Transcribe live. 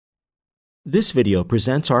This video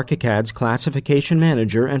presents ARCHICAD's Classification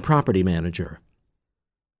Manager and Property Manager.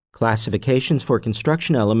 Classifications for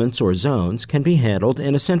construction elements or zones can be handled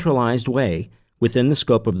in a centralized way within the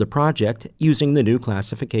scope of the project using the new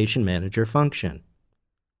Classification Manager function.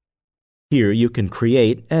 Here you can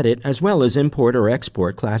create, edit, as well as import or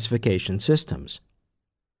export classification systems.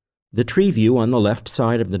 The tree view on the left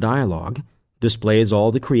side of the dialog displays all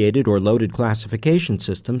the created or loaded classification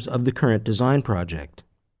systems of the current design project.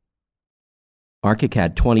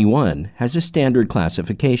 ARCHICAD 21 has a standard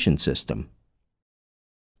classification system.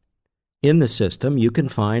 In the system, you can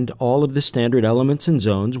find all of the standard elements and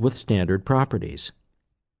zones with standard properties.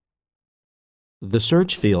 The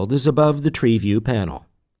search field is above the tree view panel.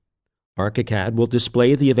 ARCHICAD will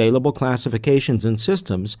display the available classifications and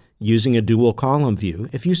systems using a dual column view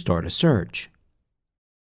if you start a search.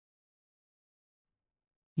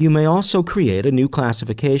 You may also create a new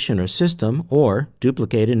classification or system or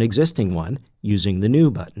duplicate an existing one using the New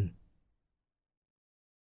button.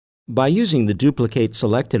 By using the Duplicate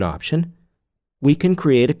Selected option, we can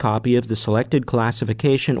create a copy of the selected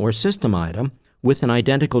classification or system item with an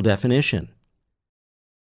identical definition.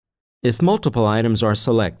 If multiple items are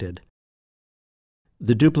selected,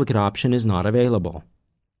 the duplicate option is not available.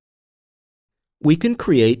 We can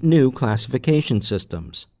create new classification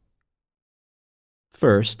systems.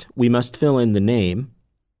 First, we must fill in the name,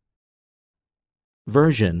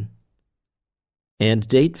 version, and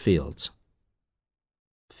date fields.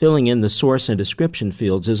 Filling in the source and description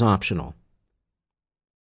fields is optional.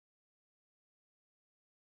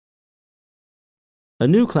 A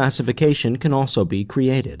new classification can also be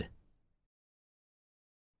created.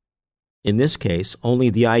 In this case, only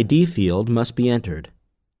the ID field must be entered.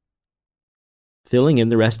 Filling in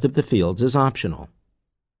the rest of the fields is optional.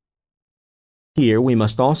 Here we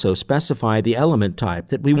must also specify the element type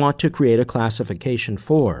that we want to create a classification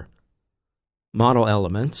for: model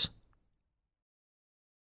elements,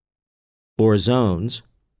 or zones,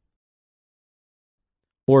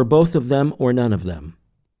 or both of them or none of them.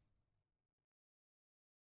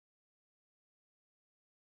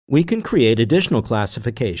 We can create additional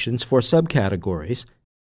classifications for subcategories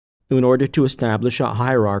in order to establish a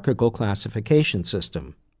hierarchical classification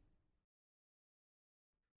system.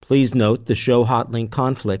 Please note the Show Hotlink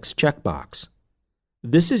Conflicts checkbox.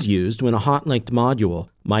 This is used when a hotlinked module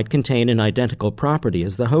might contain an identical property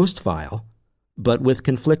as the host file, but with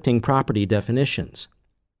conflicting property definitions.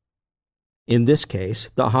 In this case,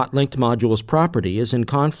 the hotlinked module's property is in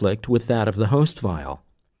conflict with that of the host file.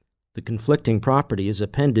 The conflicting property is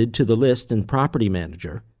appended to the list in Property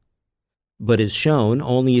Manager, but is shown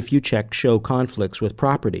only if you check Show Conflicts with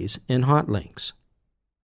Properties in Hotlinks.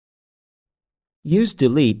 Use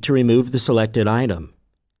Delete to remove the selected item,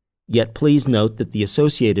 yet please note that the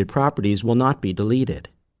associated properties will not be deleted.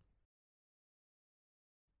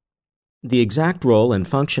 The exact role and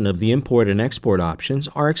function of the import and export options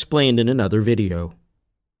are explained in another video.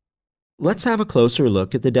 Let's have a closer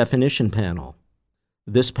look at the definition panel.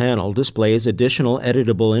 This panel displays additional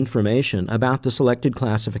editable information about the selected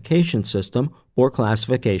classification system or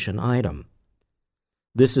classification item.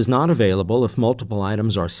 This is not available if multiple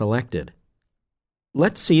items are selected.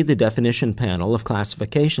 Let's see the definition panel of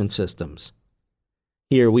classification systems.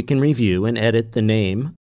 Here we can review and edit the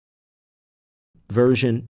name,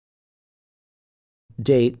 version,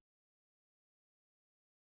 date,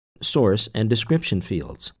 source, and description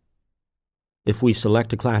fields. If we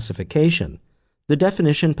select a classification, the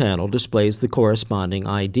definition panel displays the corresponding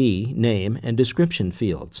ID, name, and description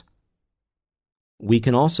fields. We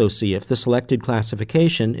can also see if the selected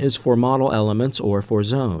classification is for model elements or for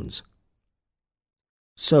zones.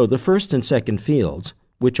 So the first and second fields,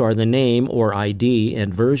 which are the name or ID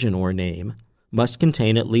and version or name, must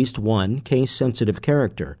contain at least one case-sensitive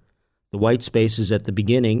character. The white spaces at the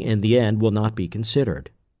beginning and the end will not be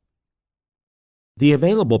considered. The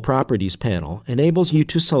Available Properties panel enables you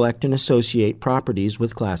to select and associate properties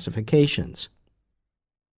with classifications.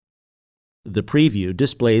 The preview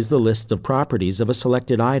displays the list of properties of a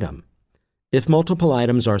selected item. If multiple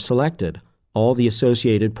items are selected, all the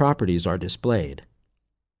associated properties are displayed.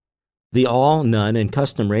 The All, None, and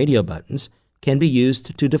Custom radio buttons can be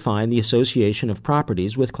used to define the association of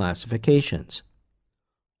properties with classifications.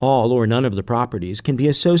 All or none of the properties can be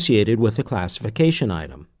associated with a classification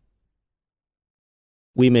item.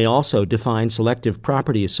 We may also define selective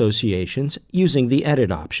property associations using the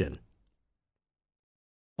Edit option.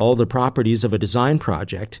 All the properties of a design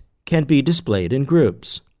project can be displayed in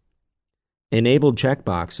groups. Enabled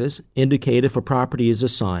checkboxes indicate if a property is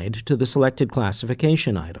assigned to the selected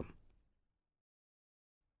classification item.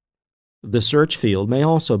 The search field may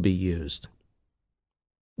also be used.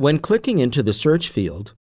 When clicking into the search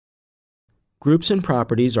field, groups and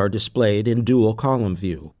properties are displayed in dual column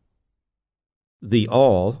view. The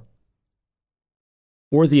All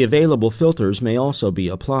or the available filters may also be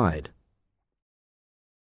applied.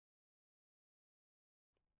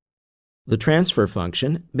 The transfer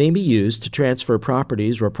function may be used to transfer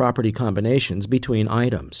properties or property combinations between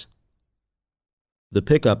items. The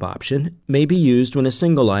pickup option may be used when a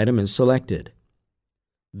single item is selected.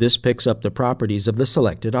 This picks up the properties of the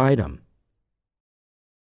selected item.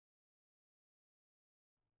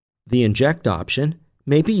 The inject option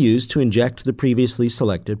may be used to inject the previously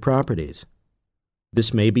selected properties.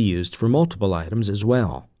 This may be used for multiple items as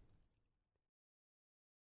well.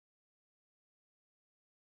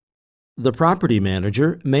 The Property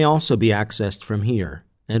Manager may also be accessed from here,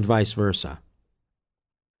 and vice versa.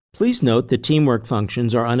 Please note that teamwork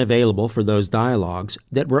functions are unavailable for those dialogues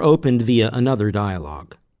that were opened via another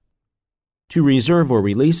dialog. To reserve or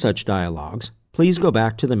release such dialogues, please go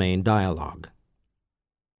back to the main dialog.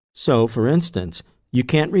 So, for instance, you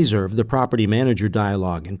can't reserve the Property Manager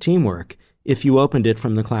dialog in Teamwork if you opened it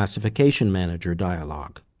from the Classification Manager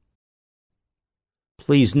dialog.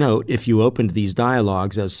 Please note if you opened these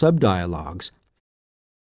dialogs as subdialogs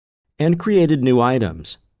and created new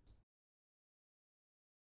items.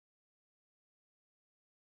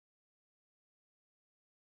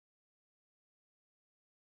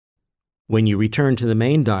 When you return to the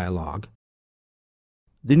main dialog,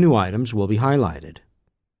 the new items will be highlighted.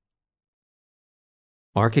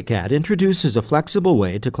 ARCHICAD introduces a flexible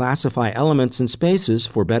way to classify elements and spaces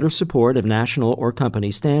for better support of national or company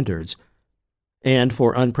standards and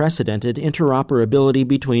for unprecedented interoperability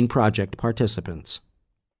between project participants.